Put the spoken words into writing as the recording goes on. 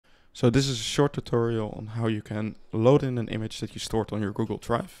So this is a short tutorial on how you can load in an image that you stored on your Google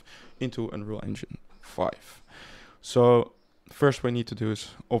Drive into Unreal Engine 5. So first we need to do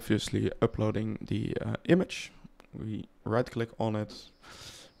is obviously uploading the image. We right click on it,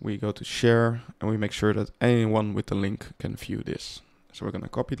 we go to share, and we make sure that anyone with the link can view this. So we're going to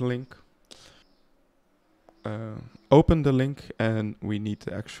copy the link, open the link, and we need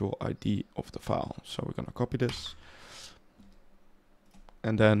the actual ID of the file. So we're going to copy this.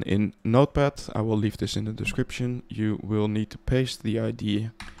 And then in Notepad, I will leave this in the description, you will need to paste the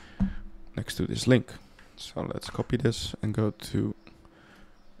ID next to this link. So let's copy this and go to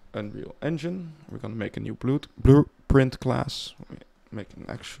Unreal Engine. We're going to make a new blueprint class. We make an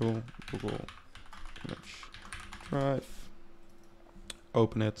actual Google Image Drive.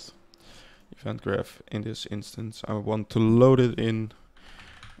 Open it. Event graph. In this instance, I want to load it in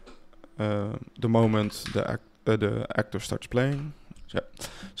the moment the actor starts playing.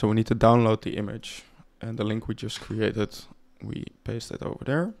 So we need to download the image, and the link we just created, we paste it over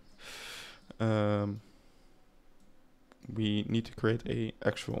there. We need to create a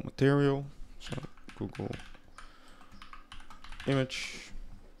actual material, so Google image,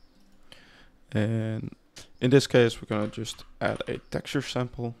 and in this case we're gonna just add a texture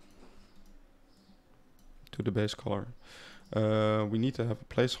sample to the base color. We need to have a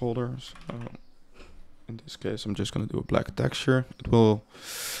placeholder, so in this case I'm just gonna do a black texture. It will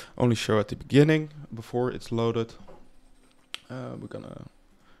only show at the beginning before it's loaded. We're gonna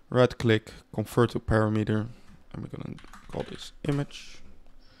right click, convert to parameter, and we're gonna call this image.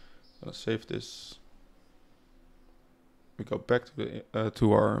 Gonna save this. We go back to the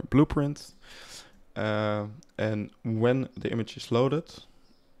to our blueprint, and when the image is loaded,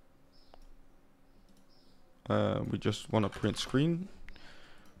 we just want to print screen,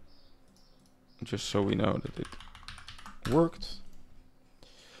 just so we know that it worked.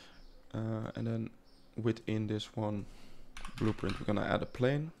 And then within this one blueprint, we're gonna add a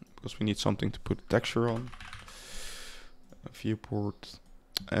plane because we need something to put a texture on. A viewport,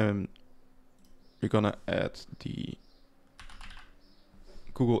 and we're gonna add the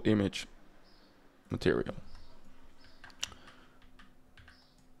Google image material.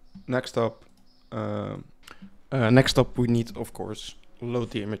 Next up, we need, of course,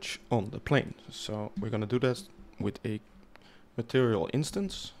 load the image on the plane. So we're gonna do this with a material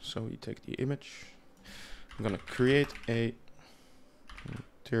instance. So we take the image. I'm gonna create a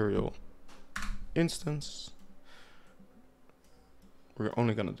material instance. We're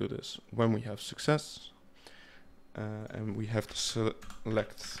only gonna do this when we have success, and we have to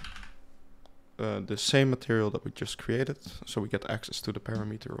select the same material that we just created, so we get access to the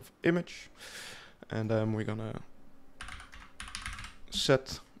parameter of image, and then we're gonna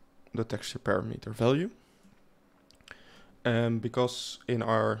set the texture parameter value. And because in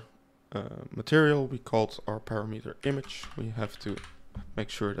our material we called our parameter image, we have to make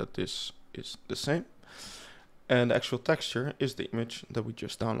sure that this is the same. And the actual texture is the image that we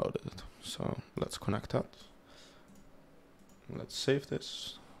just downloaded. So let's connect that. Let's save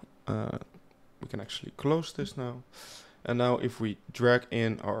this. We can actually close this now. And now if we drag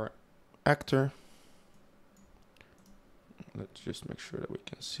in our actor, let's just make sure that we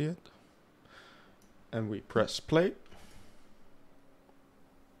can see it. And we press play.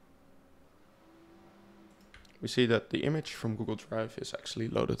 We see that the image from Google Drive is actually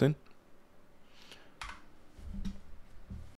loaded in.